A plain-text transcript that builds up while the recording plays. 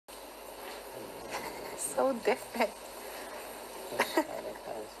so different.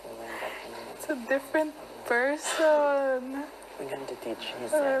 It's a different person. We're going to teach you.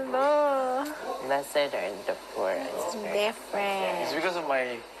 Hello. Blessed are the poor in spirit. Different. It's because of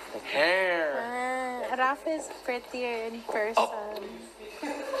my hair. Raf is prettier in person.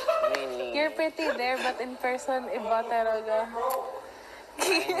 Really? You're pretty there, but in person, iba talaga.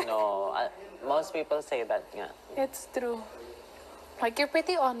 I know. Most people say that nga. It's true. Like, you're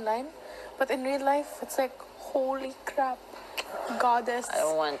pretty online, but in real life, it's like, holy crap. Goddess. I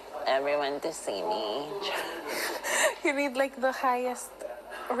want everyone to see me. You need like the highest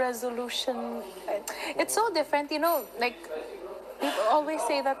resolution. It's so different, you know, like, people always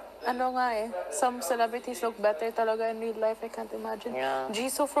say that, ano nga eh, some celebrities look better talaga in real life. I can't imagine. Yeah.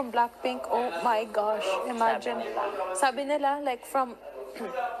 Jisoo from Blackpink, oh my gosh, imagine. Sabi nila, like, from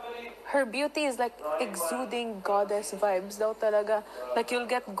her beauty is like exuding goddess vibes daw talaga. Like, you'll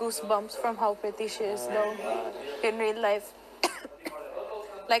get goosebumps from how pretty she is though in real life.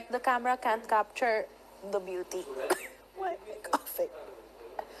 Like, the camera can't capture the beauty. Why am I coughing?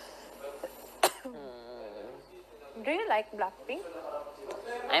 Do you like Blackpink?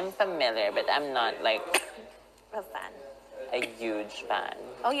 I'm familiar, but I'm not like A fan. a huge fan.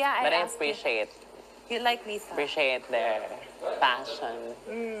 Oh yeah, But I asked appreciate you. You like Lisa? their passion.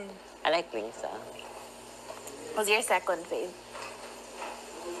 I like Lisa. What's your second fave?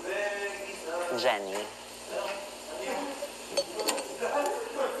 Jenny.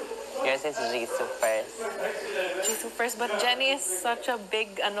 Yours is Jisoo first. Jisoo first, but Jenny is such a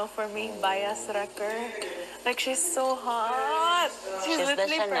big, for me, bias wrecker. Like, she's so hot. She's the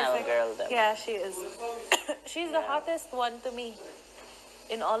literally Chanel perfect. girl though. Yeah, she is. She's the hottest one to me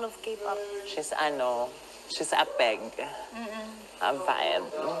in all of K-pop. She's a peg. A vibe.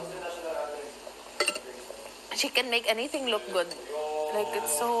 She can make anything look good. Like,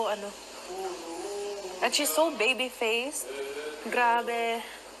 it's so, And she's so baby-faced. Grabe.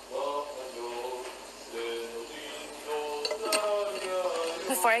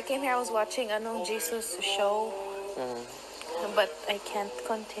 Before I came here, I was watching, Jisoo's show. But I can't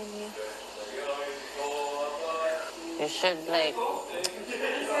continue. You should like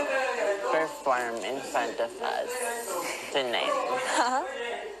perform in front of us tonight. Huh?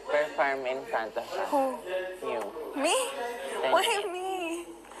 Perform in front of us. Who? You. Me? Tonight. Why me?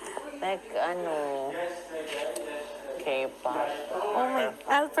 Like K-pop. Oh my,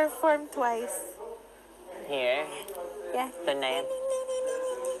 I'll perform twice. Here Yeah. tonight.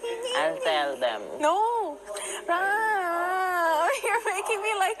 I'll tell them. No! Ram! You're making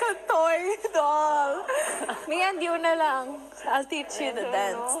me like a toy doll. Me and you na lang. I'll teach you the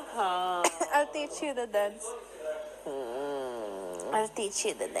dance. I'll teach you the dance. I'll teach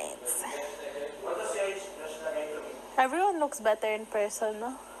you the dance. Everyone looks better in person,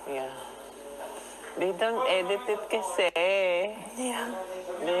 no? Yeah. They don't edit it kasi. Yeah.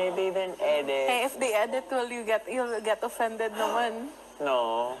 They don't edit. Hey, if they edit, you'll get offended naman.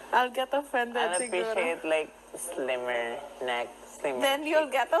 No. I'll get offended I'll siguro. appreciate like slimmer neck, slimmer Then you'll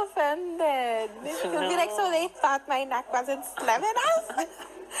cheek. get offended. You'll be like, so they thought my neck wasn't slim enough?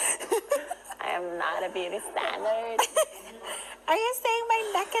 I am not a beauty standard. Are you saying my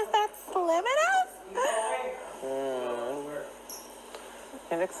neck is not slim enough?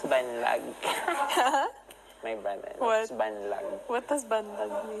 He looks banlag. My brother What? looks banlag. What does bandag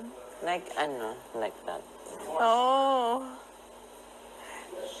mean? Like like that. Oh.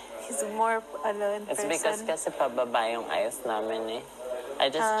 He's more, in It's person. because kasi pababa yung eyes namin eh. I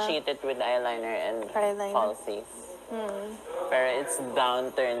just cheated with eyeliner and Eyeliner. falsies. Pero it's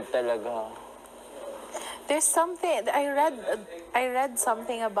downturned talaga. There's something, I read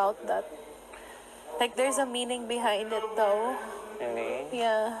something about that. Like, there's a meaning behind it though. Really?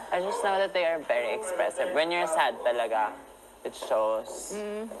 Yeah. I just know that they are very expressive. When you're sad talaga, it shows.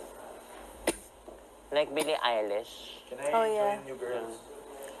 Like Billie Eilish. Oh yeah. New girls.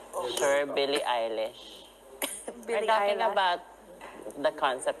 Sure, Billie Eilish. We're Billie talking Eilish. about the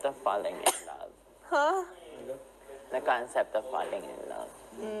concept of falling in love. Huh? The concept of falling in love.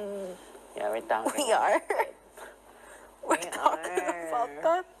 Yeah, we're talking. We are. We're We talking are. about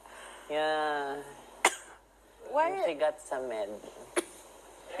that. Yeah. Why? She got some med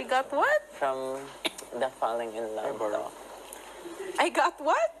You got what? from the falling in love. Though. I got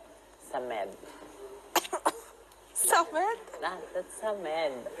what? Some med. Summit? That's some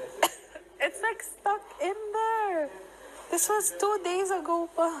med. It's like stuck in there. This was 2 days ago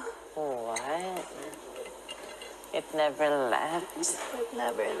pa. What? It never left. It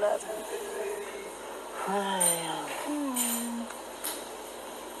never left.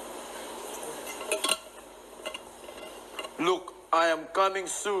 Look, I am coming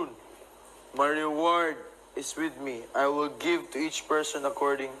soon. My reward is with me. I will give to each person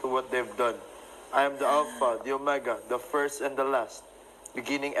according to what they've done. I am the Alpha, the Omega, the first and the last,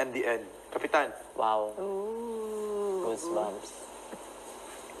 beginning and the end. Kapitan. Wow. Ooh. Goosebumps.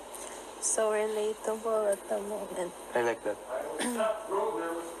 So relatable at the moment. I like that.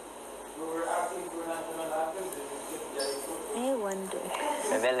 I wonder.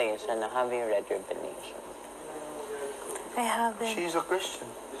 Revelation. Have you read Revelation? I haven't. She's a Christian.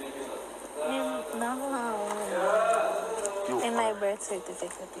 No. You In my are. birth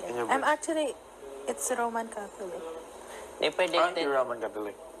certificate, In yeah. your I'm birth- actually, it's Roman Catholic. They Aren't predicted, you Roman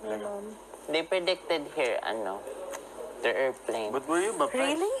Catholic? My mom. they predicted here, the airplane. But were you baptized?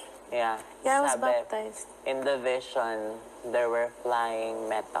 Really? Yeah. Yeah, I was sabi, baptized. in the vision, there were flying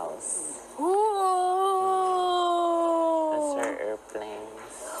metals. Those Ooh. are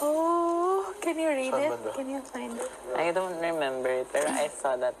airplanes. Oh, can you read Saan it? banda? Can you find it? I don't remember it, pero I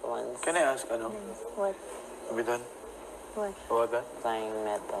saw that once. Can I ask, ano? What? Are we done? What? About that? Flying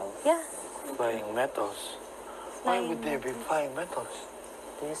metals. Yeah. Flying metals. Why would they be flying metals?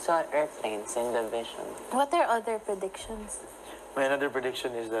 You saw airplanes in the vision. What are other predictions? My another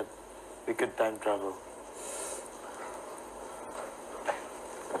prediction is that we could time travel.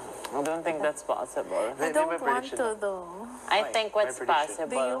 I don't think that's possible. I Maybe don't my want prediction. to though. I Why? think My what's prediction.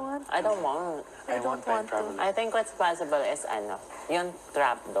 possible. Do you want I don't want. I don't want time want to. travel. I think what's possible is yung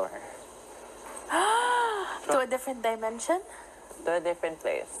trapdoor To a different dimension? to a different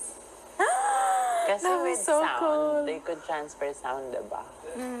place. Kasi That with was so sound, cool. they could transfer sound, diba?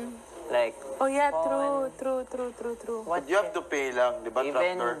 Like, Oh yeah, phone, true. what You have to pay lang, di ba? even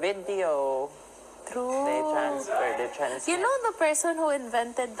Trapdoor. video, True. they transfer. You know, the person who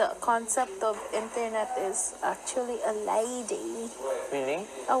invented the concept of internet is actually a lady. Really?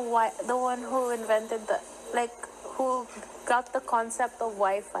 The one who invented who got the concept of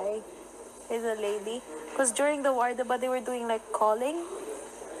Wi-Fi is a lady. Because during the war, they were doing like calling,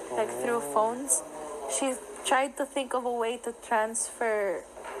 like through phones. She tried to think of a way to transfer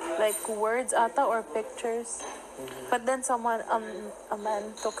like words ata or pictures. But then a man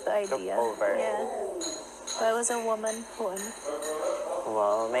took the idea. over. Yeah. So it was a woman who.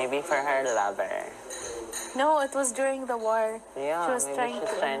 Well, maybe for her lover. No, it was during the war. Yeah, She was maybe trying she's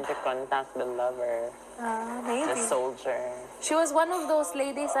to. trying to contact the lover, the Maybe. soldier. She was one of those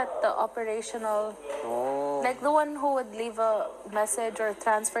ladies at the operational, Oh, like the one who would leave a message or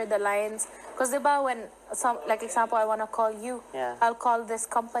transfer the lines. Because diba when like example, I want to call you, Yeah. I'll call this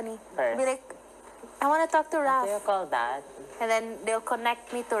company. First. Be like, I want to talk to what do you Raf. call that? And then they'll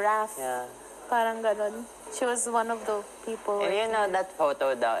connect me to Raf. Yeah. Parang ganon. She was one of the people. And you know that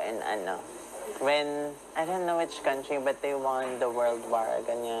photo daw in when, I don't know which country, but they won the world war,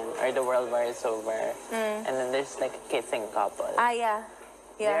 ganyan, or the world war is over. And then there's like a kissing couple. Ah, yeah.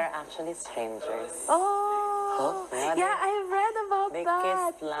 They're Yeah. actually strangers. Oh. Yeah, Yeah, I read about They that.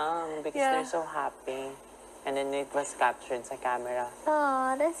 kissed lang because Yeah. they're so happy. And then it was captured sa camera.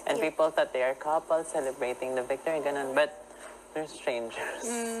 Oh, that's And cute. people thought they are couples celebrating the victory, ganun. But they're strangers.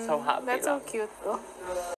 So happy That's so lang. cute though.